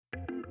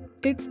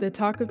It's the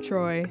Talk of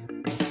Troy.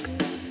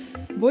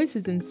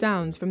 Voices and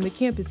sounds from the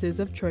campuses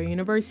of Troy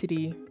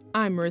University.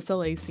 I'm Marissa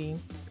Lacey.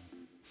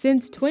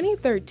 Since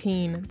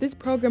 2013, this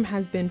program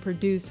has been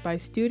produced by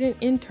student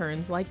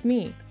interns like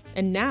me.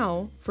 And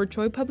now, for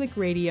Troy Public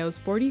Radio's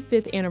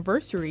 45th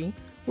anniversary,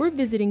 we're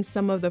visiting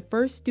some of the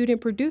first student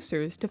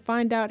producers to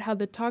find out how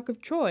the Talk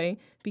of Troy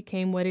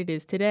became what it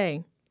is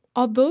today.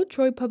 Although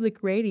Troy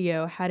Public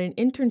Radio had an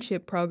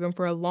internship program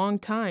for a long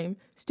time,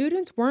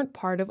 students weren't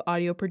part of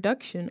audio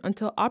production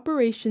until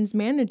operations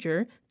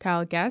manager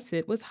Kyle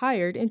Gassett was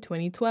hired in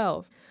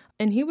 2012,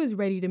 and he was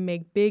ready to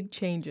make big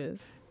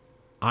changes.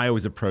 I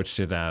always approached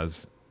it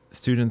as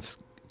students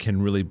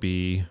can really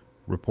be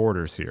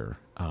reporters here.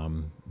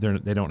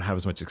 They don't have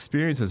as much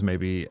experience as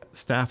maybe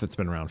staff that's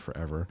been around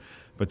forever,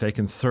 but they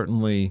can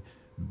certainly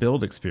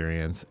build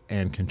experience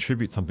and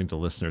contribute something to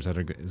listeners that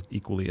are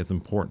equally as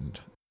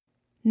important.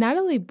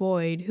 Natalie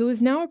Boyd, who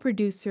is now a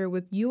producer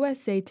with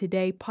USA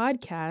Today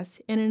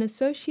podcast and an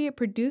associate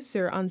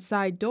producer on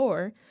Side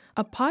Door,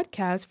 a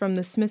podcast from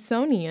the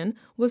Smithsonian,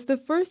 was the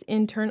first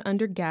intern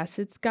under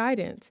Gassett's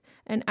guidance,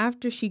 and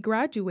after she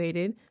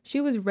graduated,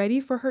 she was ready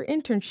for her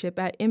internship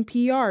at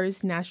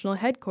NPR's national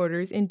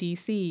headquarters in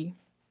D.C.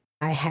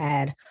 I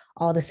had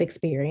all this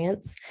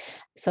experience,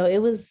 so it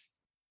was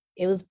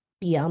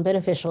beyond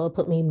beneficial. It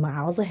put me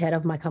miles ahead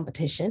of my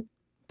competition.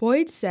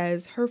 Boyd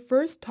says her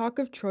first Talk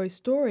of Troy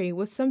story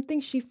was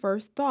something she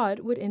first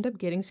thought would end up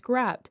getting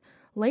scrapped.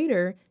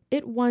 Later,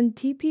 it won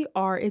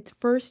TPR its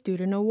first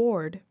student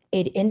award.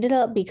 It ended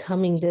up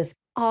becoming this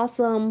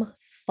awesome,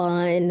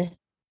 fun,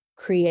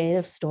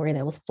 creative story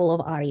that was full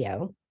of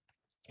audio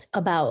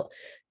about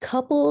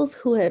couples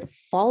who had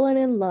fallen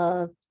in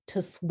love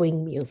to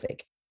swing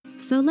music.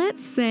 So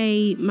let's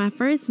say my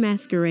first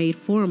masquerade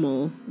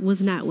formal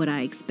was not what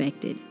I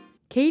expected.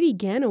 Katie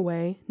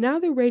Ganaway, now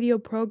the radio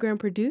program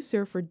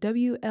producer for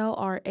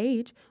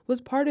WLRH, was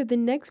part of the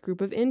next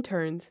group of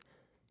interns.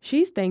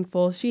 She's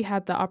thankful she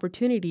had the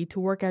opportunity to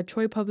work at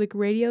Troy Public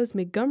Radio's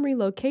Montgomery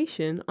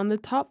location on the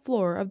top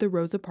floor of the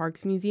Rosa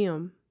Parks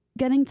Museum.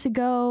 Getting to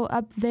go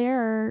up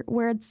there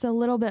where it's a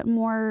little bit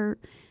more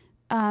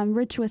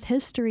rich with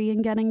history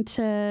and getting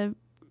to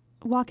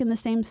walk in the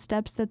same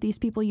steps that these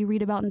people you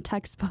read about in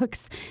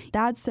textbooks,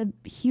 that's a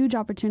huge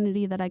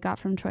opportunity that I got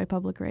from Troy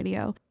Public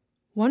Radio.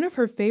 One of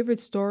her favorite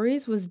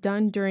stories was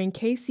done during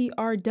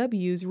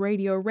KCRW's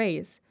radio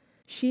race.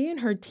 She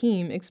and her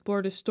team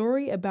explored a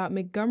story about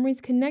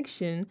Montgomery's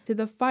connection to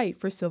the fight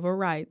for civil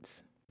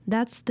rights.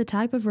 That's the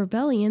type of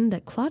rebellion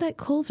that Claudette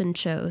Colvin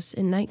chose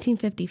in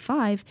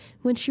 1955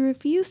 when she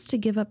refused to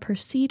give up her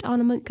seat on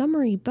a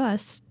Montgomery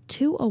bus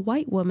to a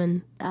white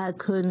woman. I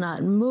could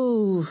not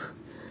move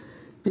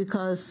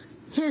because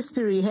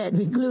history had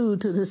me glued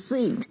to the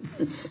seat.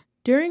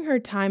 During her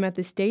time at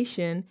the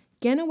station,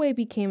 Ganaway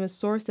became a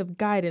source of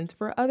guidance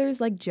for others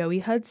like Joey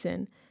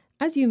Hudson.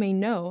 As you may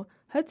know,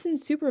 Hudson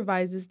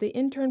supervises the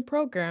intern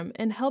program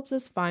and helps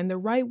us find the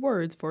right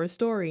words for a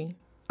story.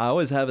 I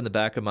always have in the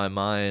back of my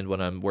mind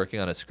when I'm working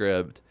on a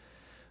script,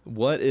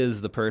 what is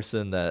the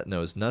person that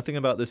knows nothing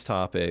about this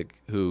topic,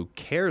 who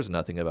cares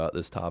nothing about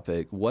this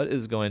topic, what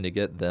is going to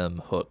get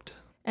them hooked?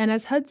 And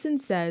as Hudson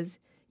says,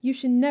 you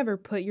should never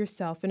put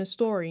yourself in a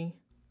story.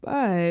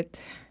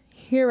 But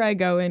here I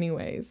go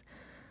anyways.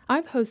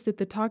 I've hosted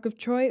the Talk of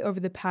Troy over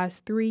the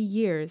past 3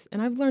 years,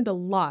 and I've learned a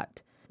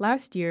lot.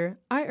 Last year,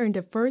 I earned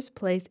a first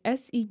place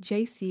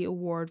SEJC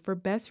award for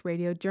Best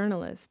Radio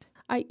Journalist.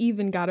 I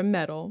even got a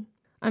medal.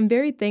 I'm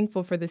very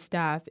thankful for the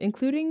staff,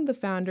 including the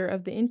founder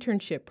of the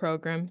internship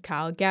program,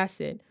 Kyle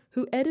Gassett,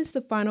 who edits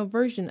the final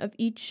version of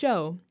each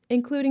show,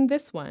 including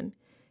this one.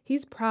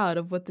 He's proud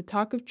of what the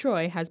Talk of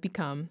Troy has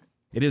become.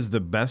 It is the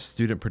best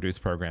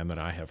student-produced program that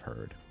I have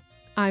heard.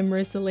 I'm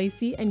Marissa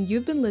Lacey, and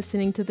you've been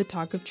listening to The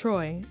Talk of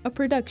Troy, a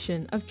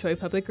production of Troy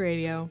Public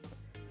Radio.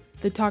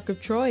 The Talk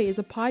of Troy is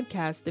a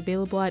podcast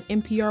available at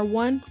NPR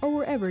One or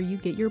wherever you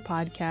get your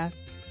podcasts.